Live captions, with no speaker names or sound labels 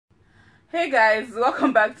Hey guys,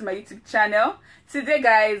 welcome back to my YouTube channel. Today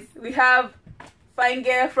guys, we have fine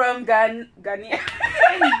girl from Ghana.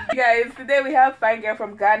 Guys, today we have fine girl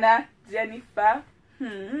from Ghana, Jennifer.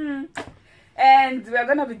 And we are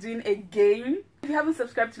gonna be doing a game. If you haven't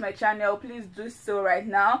subscribed to my channel, please do so right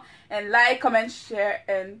now. And like, comment, share,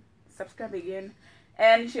 and subscribe again.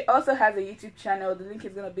 And she also has a YouTube channel. The link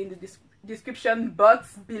is gonna be in the description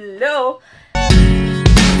box below.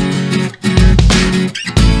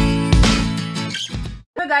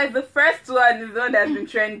 So guys, the first one is the one that's been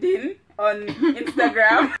trending on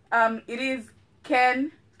Instagram. It is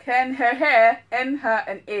can her hair and her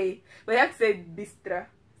and a. We have to say bistra.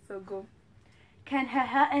 So go. Can her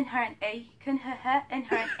hair and her and a. Can her hair and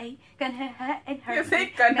her and a. Can her hair and her. You say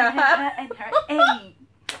can her hair and her a.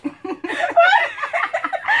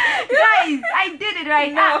 Guys, I did it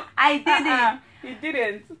right now. I did it. You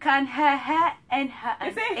didn't. Can her hair and her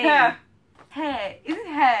and you say a. hair. Hair. Isn't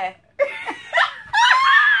hair?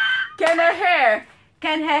 Can her hair.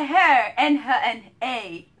 Can her hair and her and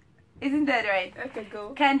a. Isn't that right? Okay,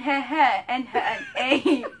 go. Can her hair and her and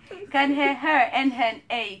a. Can her hair and her and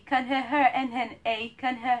a. Can her hair and her and a.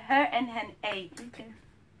 Can her hair and her and a. Okay.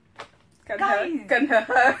 Can her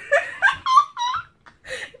hair.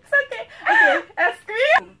 It's okay. Okay,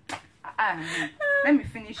 scream. Let me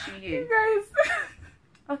finish you here. Guys.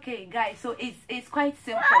 Okay, guys, so it's quite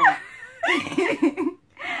simple.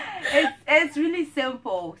 it's really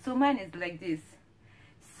simple. So mine is like this.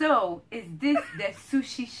 So is this the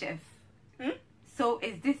sushi chef? So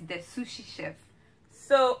is this the sushi chef?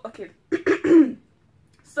 So okay.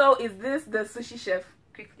 So is this the sushi chef?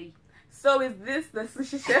 Quickly. So is this the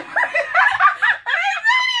sushi chef?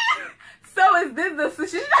 So is this the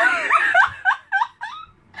sushi chef?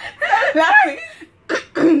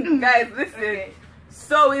 Guys, listen. Okay.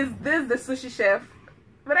 So is this the sushi chef?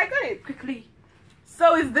 But I got it. Quickly.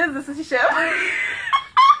 So is this the sushi chef?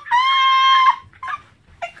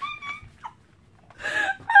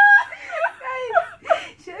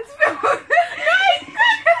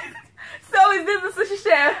 So is this the sushi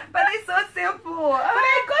chef? But it's so simple. But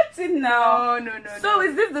I got it now. No. So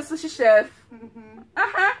is this the sushi chef?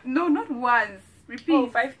 No, not once. Repeat. Oh,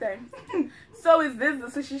 5 times. So is this the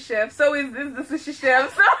sushi chef? So is this the sushi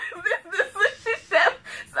chef? So is this the sushi chef?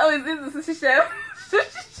 So is this the sushi chef?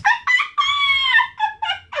 Sushi chef.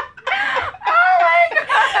 Oh my god!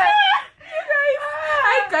 You guys,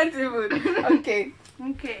 I can't even. Okay.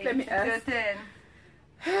 Okay. Let me ask. Your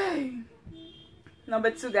turn.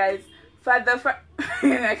 Number 2, guys. I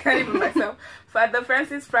can't even myself. Father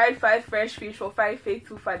Francis fried 5 fresh fish for 5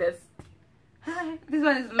 faithful fathers. This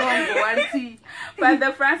one is long, auntie.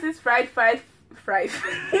 Father Francis fried 5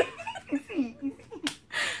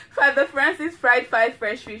 Father Francis fried 5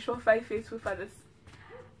 fresh fish for 5 faithful fathers.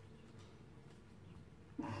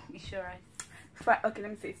 You sure? Okay,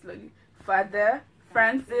 let me say it slowly. Father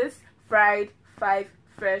Francis fried 5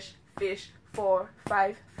 fresh fish for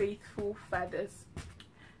 5 faithful fathers.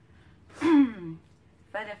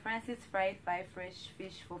 Father Francis fried 5 fresh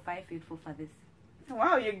fish for 5 faithful fathers.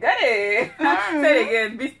 Wow, you got it. Say it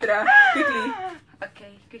again, bistra. Quickly.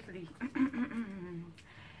 Okay, quickly.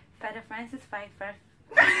 Father Francis fried 5.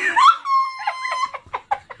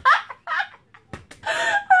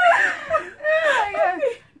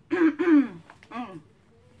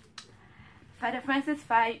 Father Francis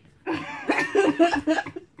fried.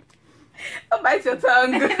 Don't bite your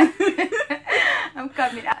tongue. I'm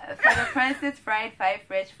coming. Father Francis fried 5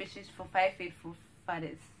 fresh fishes for 5 faithful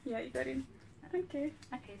fathers. Yeah, you got it. Okay.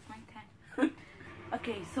 Okay, it's my turn.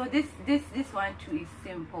 Okay, so this one too is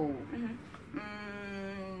simple.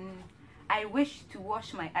 I wish to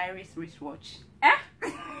wash my Irish wristwatch.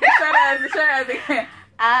 Shut up again.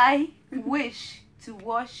 I wish to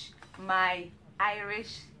wash my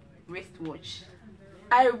Irish wristwatch.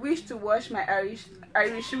 I wish to wash my Irish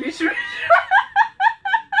wristwatch.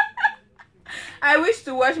 I wish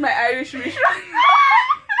to wash my Irish wristwatch.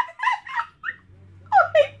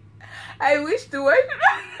 I wish to wash.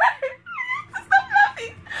 Stop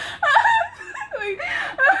laughing. Wait.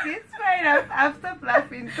 It's fine. I've stopped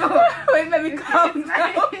laughing. Wait, let me calm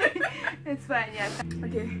down. It's fine. Yeah.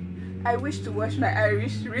 Okay. I wish to wash my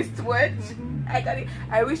Irish wristwatch. I got it.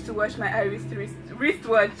 I wish to wash my Irish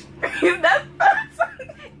wristwatch. Is that fast?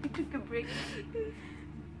 You took a break.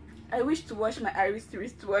 I wish to wash my Irish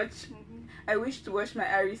wristwatch. I wish to wash my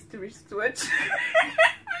Irish wristwatch.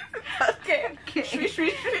 Okay.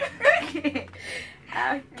 Okay.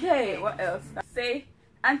 Okay. What else? Say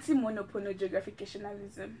anti-monopono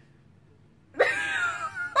geographicationalism.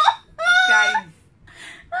 Guys.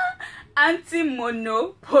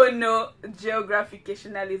 Anti-monopono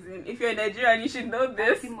geographicationalism. If you're Nigerian, you should know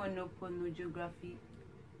this. Anti-monopono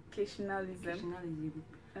geographicationalism.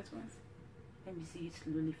 That's once. Let me see it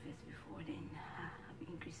slowly first before then I'll be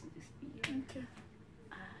increasing the speed. Okay.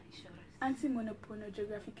 Sure. Anti-monopono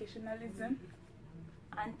geographicationalism.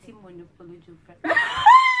 Anti-monopono geographicationalism.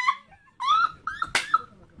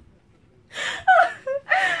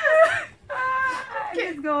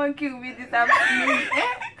 Just go and kill me this afternoon.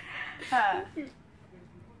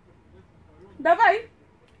 Bye-bye.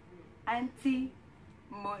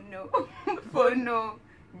 Anti-monopono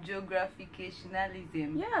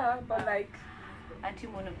geographicationalism. Yeah, but like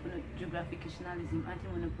anti-monopono geographicationalism.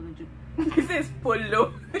 this is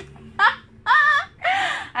polo.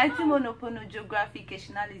 Anti-monopono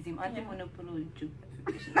geographicationalism. Anti-monopono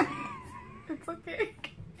geographicationalism. It's okay.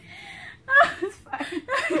 It's fine.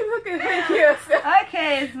 It's okay. Thank you.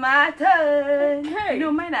 Okay, it's my turn. Okay. You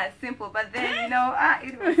know, mine are simple, but then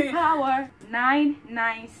it was power. 9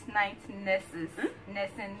 nice nesses.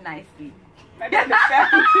 Nessing nicely. I don't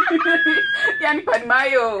understand. Yani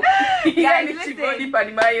Panimayo. Yani Chibodi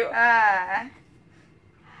Panimayo.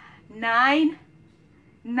 9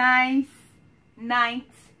 nice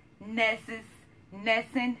nesses.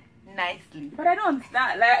 Nessing nicely. But I don't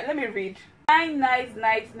understand. Like, let me read. 9 nice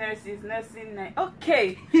night nurses nursing nice.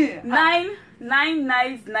 Okay. 9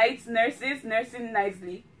 nice night nurses nursing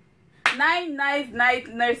nicely. 9 nice night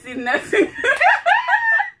nursing nursing.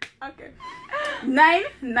 Okay. 9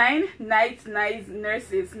 night nice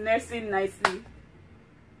nurses nursing nicely.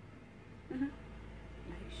 Are you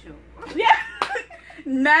sure? Yeah.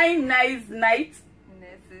 9 nice night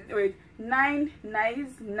Nurses. Wait. 9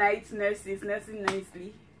 nice night nurses nursing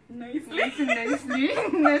nicely. Nicely. Nursing nicely.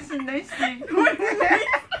 Nursing nicely. Oh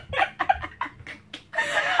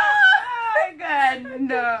my God,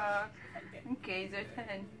 no. Okay, it's your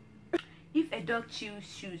turn. If a dog chews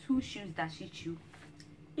shoes, whose shoes does she chew?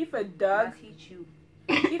 If a dog Does he chew?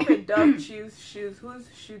 If a dog chews shoes, whose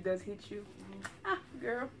shoe does he chew? Ah,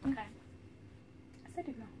 girl. Okay. I said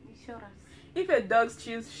it now. You show us. If a dog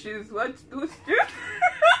chews shoes, whose shoe?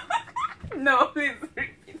 No, please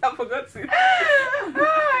repeat. I forgot to. Oh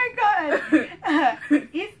my God.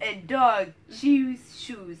 If a dog chews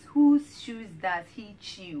shoes, whose shoes does he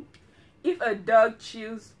chew? If a dog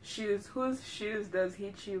chews shoes, whose shoes does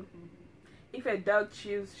he chew? If a dog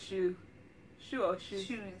chews shoe or shoes?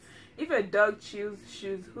 Shoes. If a dog chews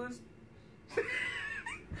shoes, whose?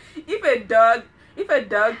 If a dog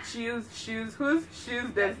chews shoes, whose shoes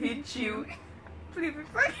does he chew? Please,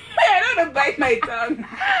 I don't want to bite my tongue.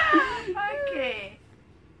 Okay.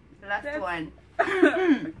 Last one.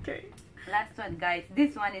 Okay. Last one, guys.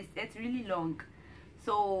 This one it's really long.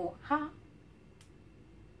 So,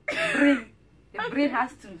 the brain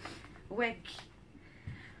has to work.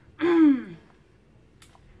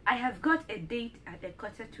 I have got a date at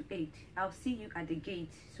 7:45. I'll see you at the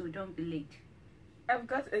gate, so don't be late. I've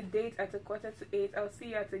got a date at 7:45. I'll see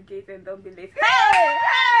you at the gate and don't be late. Hey!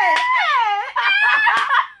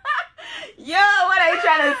 Yo, what are you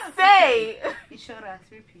trying to say? You sure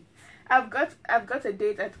us, repeat. I've got a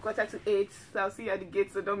date at 7:45, so I'll see you at the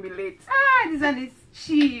gate, so don't be late. This one is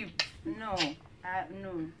cheap. No.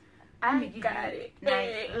 No. I got it.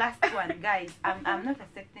 Nice. Last one, guys. I'm not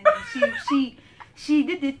accepting this. She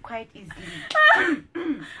did it quite easily.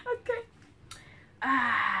 Okay.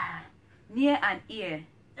 Near an ear.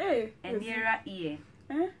 Hey. A nearer ear.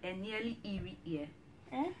 Eh? A nearly eerie ear.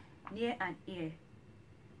 Eh? Near an ear.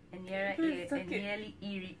 A nearer ear. A nearly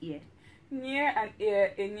eerie ear. Near an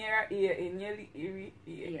ear, a nearer ear, a nearly eerie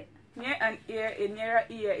ear. Yeah. Near an ear, a nearer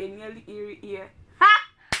ear, a nearly eerie ear. Ha!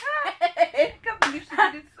 I can't believe she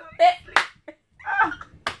did it so easily.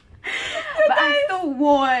 But I still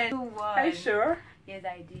won. Are you sure? Yes,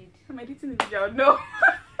 I did. I'm editing the video. No.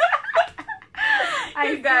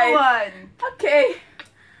 I guys won. Okay.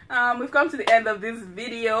 We've come to the end of this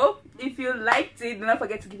video. If you liked it, do not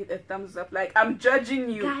forget to give it a thumbs up. Like, I'm judging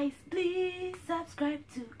you. Guys, please subscribe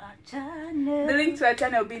to our channel. The link to our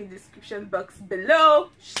channel will be in the description box below.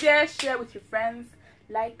 Share with your friends.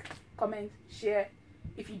 Like, comment, share.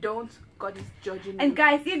 If you don't, God is judging you. And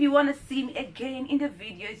guys, if you want to see me again in the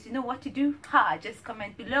videos, you know what to do. Just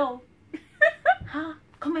comment below.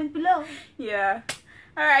 Comment below. Yeah.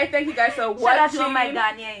 Alright, thank you guys for watching. Shout out to all my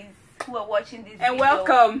Ghanaians who are watching this and video.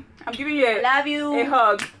 welcome. I'm giving you love you. a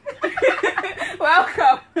hug.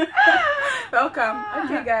 Welcome. Welcome.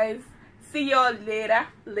 Okay, guys. See y'all later.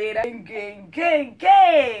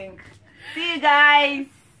 Gang. See you guys.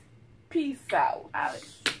 Peace out. Out.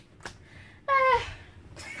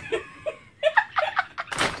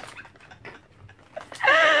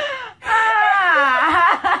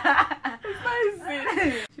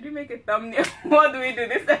 make a thumbnail. What do we do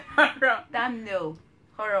this time around? Thumbnail.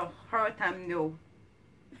 Horror thumbnail.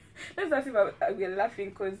 Let's as if I'll be laughing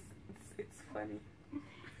because it's funny.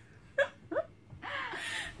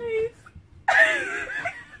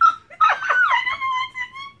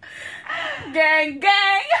 Gang,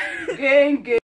 gang. Gang, gang.